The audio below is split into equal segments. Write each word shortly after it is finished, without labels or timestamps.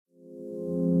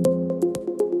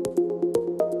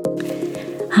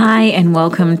Hi, and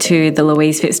welcome to the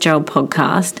Louise Fitzgerald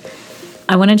podcast.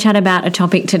 I want to chat about a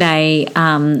topic today,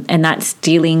 and that's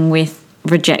dealing with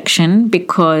rejection,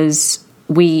 because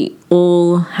we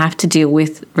all have to deal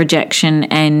with rejection,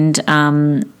 and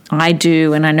I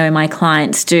do, and I know my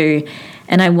clients do.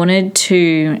 And I wanted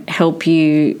to help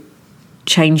you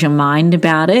change your mind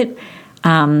about it,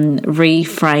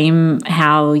 reframe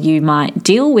how you might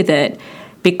deal with it,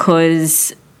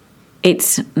 because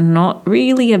it's not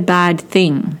really a bad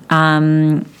thing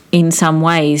in some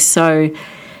ways. So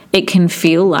it can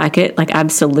feel like it, like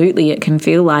absolutely it can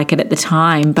feel like it at the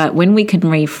time. But when we can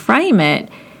reframe it,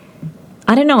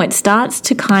 I don't know, it starts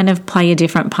to kind of play a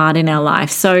different part in our life.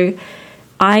 So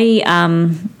I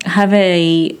have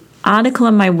a article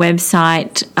on my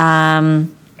website.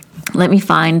 Let me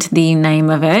find the name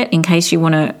of it in case you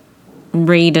want to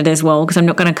read it as well, because I'm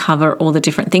not going to cover all the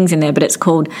different things in there, but it's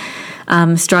called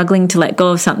Struggling to Let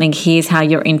Go of Something. Here's how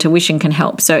your intuition can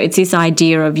help. So it's this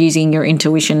idea of using your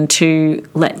intuition to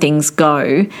let things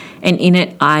go. And in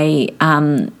it, I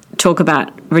talk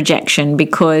about rejection,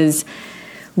 because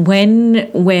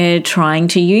when we're trying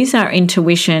to use our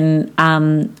intuition,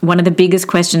 one of the biggest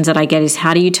questions that I get is,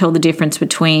 how do you tell the difference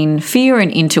between fear and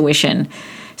intuition?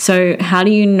 So how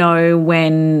do you know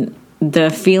when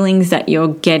the feelings that you're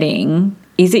getting,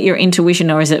 is it your intuition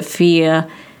or is it fear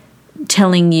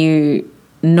telling you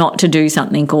not to do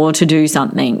something or to do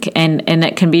something? And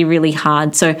it can be really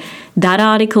hard. So that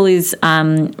article is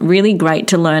really great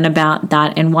to learn about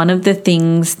that. And one of the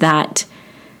things that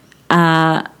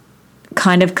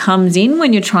kind of comes in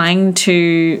when you're trying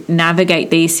to navigate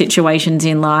these situations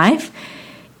in life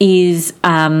is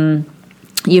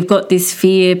you've got this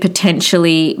fear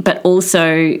potentially, but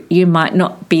also you might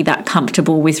not be that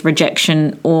comfortable with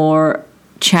rejection or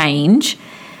change.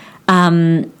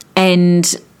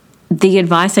 And the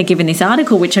advice I give in this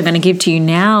article, which I'm going to give to you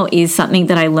now, is something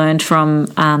that I learned from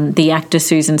the actor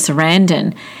Susan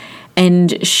Sarandon.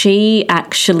 And she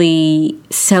actually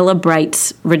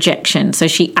celebrates rejection. So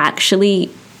she actually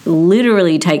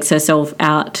literally takes herself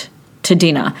out to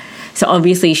dinner. So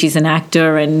obviously she's an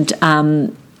actor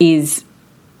and is,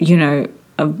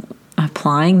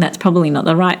 applying, that's probably not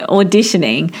the right,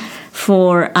 auditioning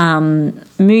for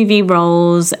movie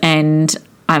roles. And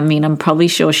I mean, I'm probably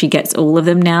sure she gets all of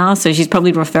them now. So she's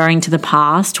probably referring to the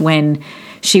past when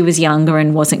she was younger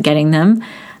and wasn't getting them.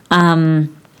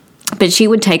 But she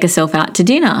would take herself out to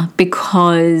dinner,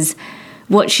 because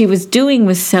what she was doing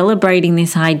was celebrating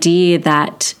this idea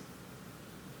that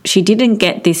she didn't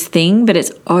get this thing, but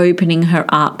it's opening her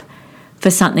up for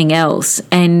something else.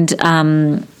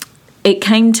 And it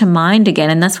came to mind again,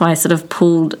 and that's why I sort of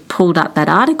pulled up that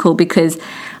article, because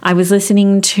I was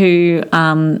listening to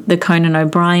the Conan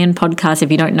O'Brien podcast.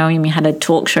 If you don't know him, he had a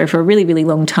talk show for a really, really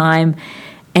long time,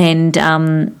 and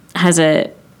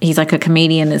he's like a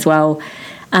comedian as well.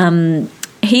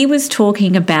 He was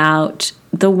talking about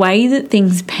the way that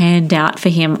things panned out for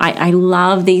him. I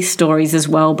love these stories as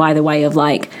well, by the way, of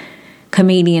like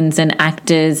comedians and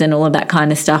actors and all of that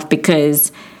kind of stuff,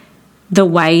 because the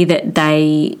way that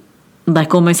they,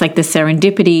 like almost like the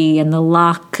serendipity and the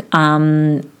luck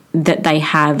that they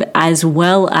have, as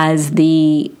well as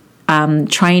the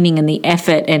training and the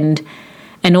effort and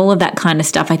all of that kind of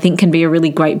stuff, I think can be a really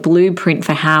great blueprint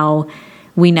for how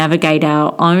we navigate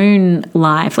our own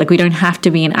life. Like, we don't have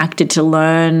to be an actor to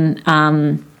learn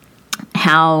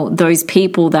how those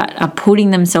people that are putting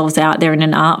themselves out there in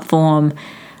an art form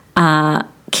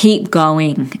keep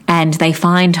going, and they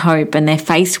find hope, and they're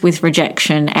faced with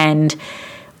rejection and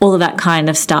all of that kind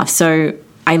of stuff. So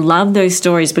I love those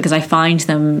stories because I find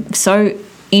them so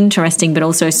interesting, but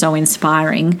also so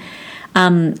inspiring.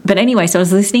 But anyway, so I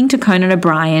was listening to Conan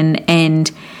O'Brien, and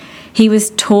he was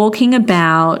talking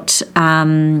about,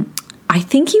 I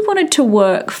think he wanted to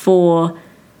work for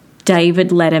David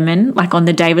Letterman, like on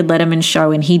the David Letterman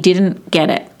show, and he didn't get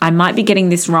it. I might be getting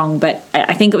this wrong, but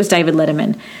I think it was David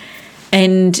Letterman.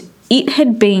 And it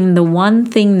had been the one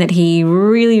thing that he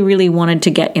really, really wanted to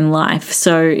get in life.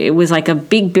 So it was like a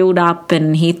big build up,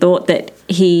 and he thought that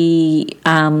he,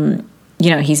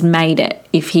 he's made it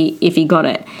if he got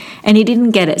it, and he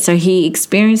didn't get it. So he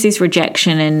experienced this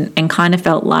rejection and kind of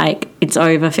felt like it's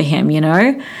over for him,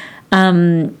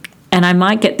 and I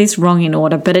might get this wrong in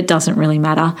order, but it doesn't really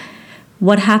matter.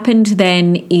 What happened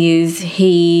then is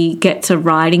he gets a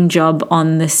writing job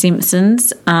on The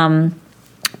Simpsons,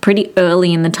 pretty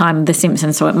early in the time of The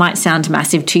Simpsons, so it might sound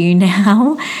massive to you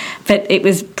now, but it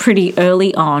was pretty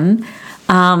early on,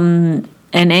 and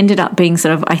ended up being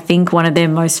sort of, I think, one of their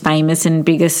most famous and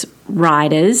biggest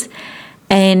writers.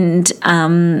 And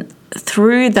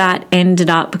through that ended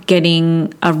up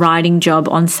getting a writing job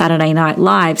on Saturday Night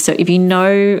Live. So if you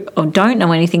know or don't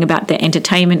know anything about the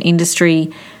entertainment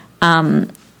industry,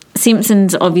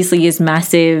 Simpsons obviously is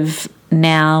massive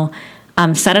now.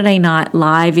 Saturday Night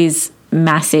Live is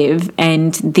massive,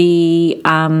 and the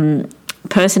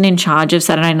person in charge of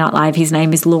Saturday Night Live, his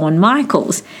name is Lorne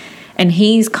Michaels, and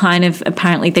he's kind of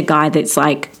apparently the guy that's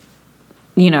like,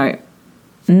 you know,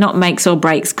 not makes or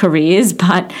breaks careers,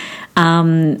 but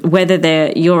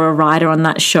whether you're a writer on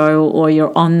that show or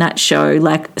you're on that show,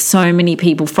 like so many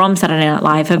people from Saturday Night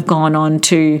Live have gone on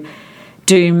to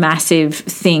do massive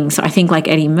things. So I think like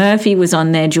Eddie Murphy was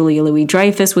on there, Julia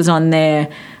Louis-Dreyfus was on there.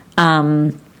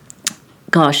 I've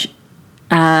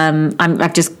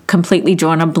just completely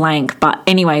drawn a blank. But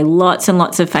anyway, lots and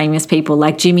lots of famous people,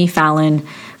 like Jimmy Fallon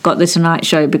got the Tonight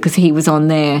Show because he was on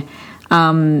there.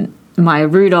 Maya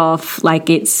Rudolph, like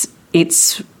it's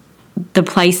the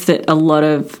place that a lot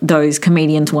of those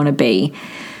comedians want to be.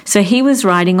 So he was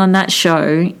writing on that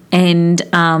show,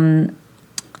 and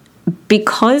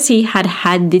because he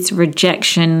had this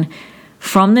rejection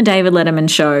from the David Letterman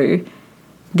show,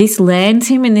 this lands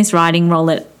him in this writing role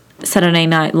at Saturday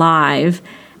Night Live,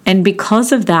 and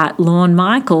because of that, Lorne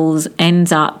Michaels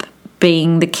ends up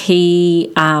being the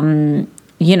key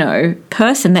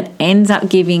person that ends up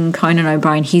giving Conan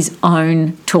O'Brien his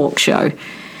own talk show,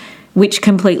 which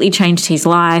completely changed his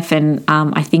life. And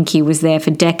I think he was there for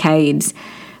decades.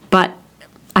 But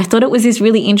I thought it was this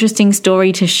really interesting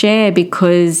story to share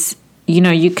because, you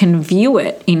know, you can view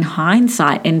it in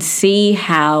hindsight and see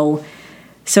how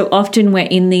so often we're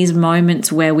in these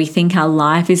moments where we think our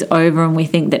life is over and we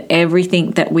think that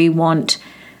everything that we want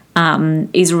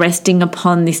is resting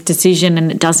upon this decision,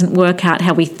 and it doesn't work out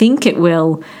how we think it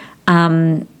will.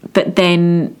 But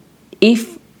then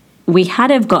if we had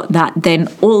have got that, then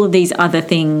all of these other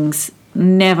things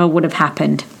never would have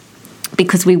happened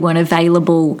because we weren't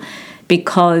available,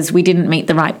 because we didn't meet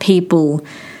the right people.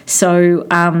 So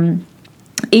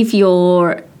if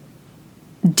you're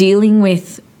dealing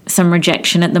with some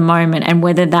rejection at the moment, and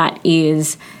whether that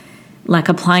is like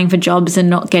applying for jobs and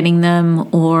not getting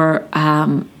them, or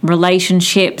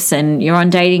relationships and you're on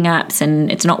dating apps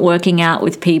and it's not working out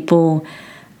with people,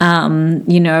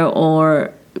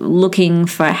 or looking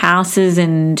for houses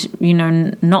and, you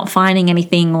know, not finding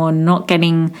anything or not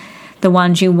getting the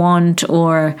ones you want,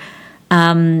 or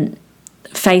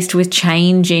faced with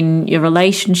change in your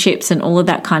relationships and all of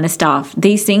that kind of stuff.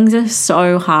 These things are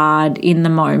so hard in the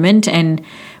moment, and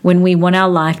when we want our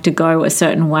life to go a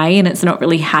certain way and it's not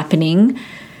really happening,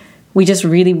 we just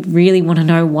really, really want to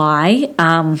know why.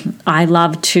 I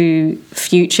love to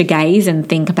future gaze and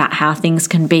think about how things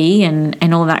can be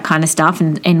and all that kind of stuff.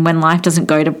 And when life doesn't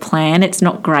go to plan, it's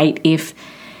not great if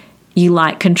you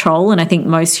like control, and I think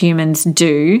most humans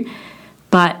do.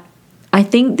 But I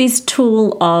think this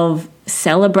tool of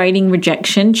celebrating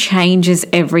rejection changes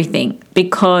everything,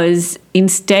 because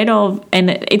instead of, and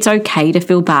it's okay to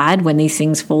feel bad when these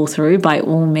things fall through by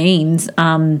all means,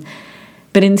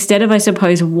 but instead of, I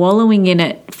suppose, wallowing in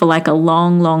it for like a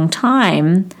long, long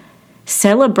time,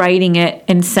 celebrating it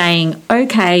and saying,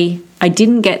 okay, I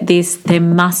didn't get this, there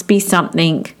must be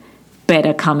something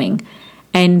better coming.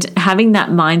 And having that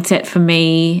mindset for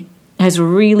me has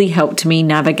really helped me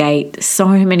navigate so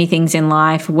many things in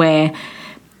life where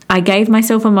I gave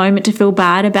myself a moment to feel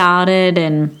bad about it,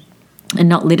 and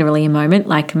not literally a moment,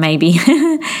 like maybe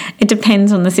it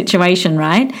depends on the situation,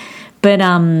 right? But,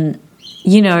 and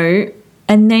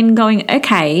then going,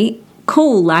 okay,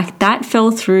 cool, like that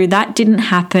fell through, that didn't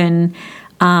happen.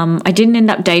 I didn't end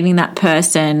up dating that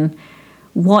person.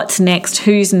 What's next?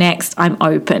 Who's next? I'm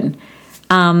open.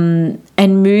 And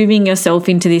moving yourself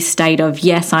into this state of,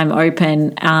 yes, I'm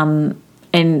open. And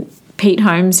Pete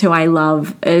Holmes, who I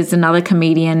love, is another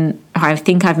comedian I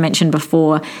think I've mentioned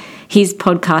before, his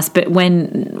podcast, but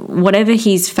whatever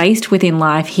he's faced with in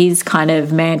life, his kind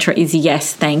of mantra is,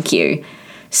 yes, thank you.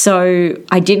 So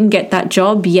I didn't get that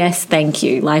job. Yes, thank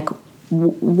you. Like,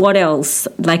 what else?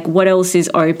 Like, what else is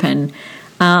open?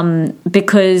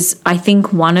 Because I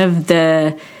think one of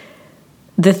the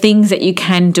things that you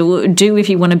can do if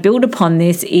you want to build upon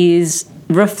this is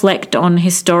reflect on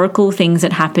historical things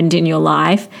that happened in your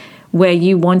life where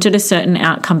you wanted a certain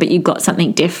outcome, but you got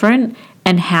something different,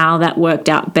 and how that worked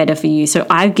out better for you. So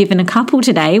I've given a couple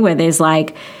today where there's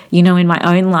like, in my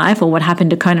own life or what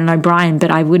happened to Conan O'Brien,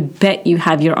 but I would bet you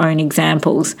have your own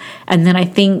examples. And then I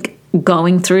think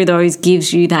going through those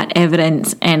gives you that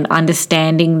evidence and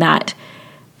understanding that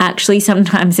actually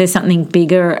sometimes there's something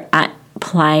bigger at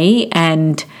play,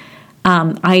 and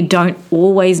I don't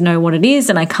always know what it is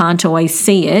and I can't always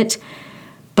see it,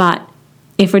 but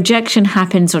if rejection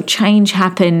happens or change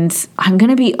happens, I'm going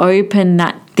to be open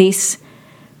that this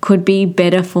could be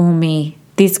better for me.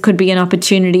 This could be an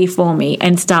opportunity for me,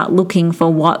 and start looking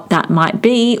for what that might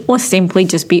be, or simply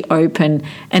just be open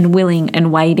and willing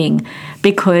and waiting.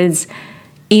 Because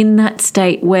in that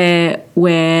state where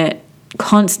we're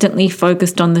constantly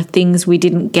focused on the things we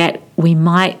didn't get, we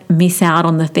might miss out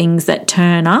on the things that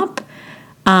turn up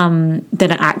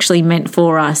that are actually meant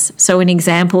for us. So an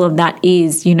example of that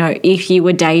is, if you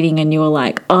were dating and you were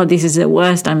like, oh, this is the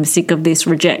worst, I'm sick of this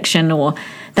rejection, or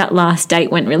that last date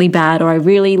went really bad, or I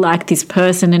really like this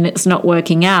person and it's not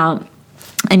working out,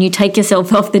 and you take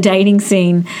yourself off the dating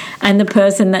scene, and the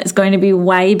person that's going to be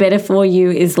way better for you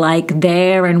is like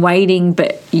there and waiting,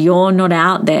 but you're not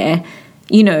out there,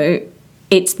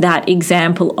 it's that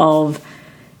example of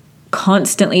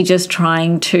constantly just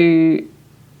trying to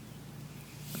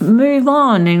move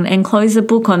on and close the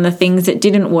book on the things that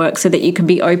didn't work, so that you can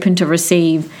be open to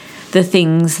receive the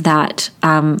things that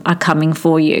are coming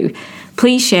for you.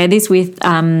 Please share this with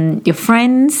your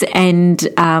friends, and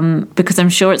because I'm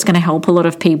sure it's going to help a lot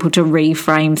of people to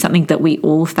reframe something that we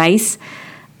all face.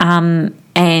 And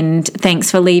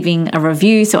thanks for leaving a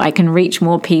review so I can reach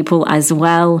more people as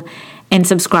well, and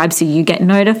subscribe so you get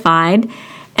notified.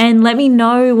 And let me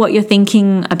know what you're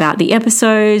thinking about the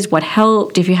episodes, what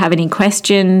helped, if you have any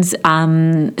questions,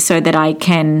 so that I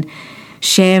can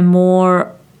share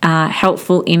more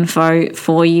helpful info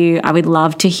for you. I would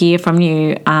love to hear from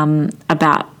you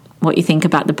about what you think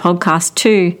about the podcast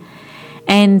too.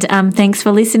 And thanks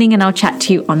for listening, and I'll chat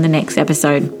to you on the next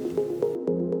episode.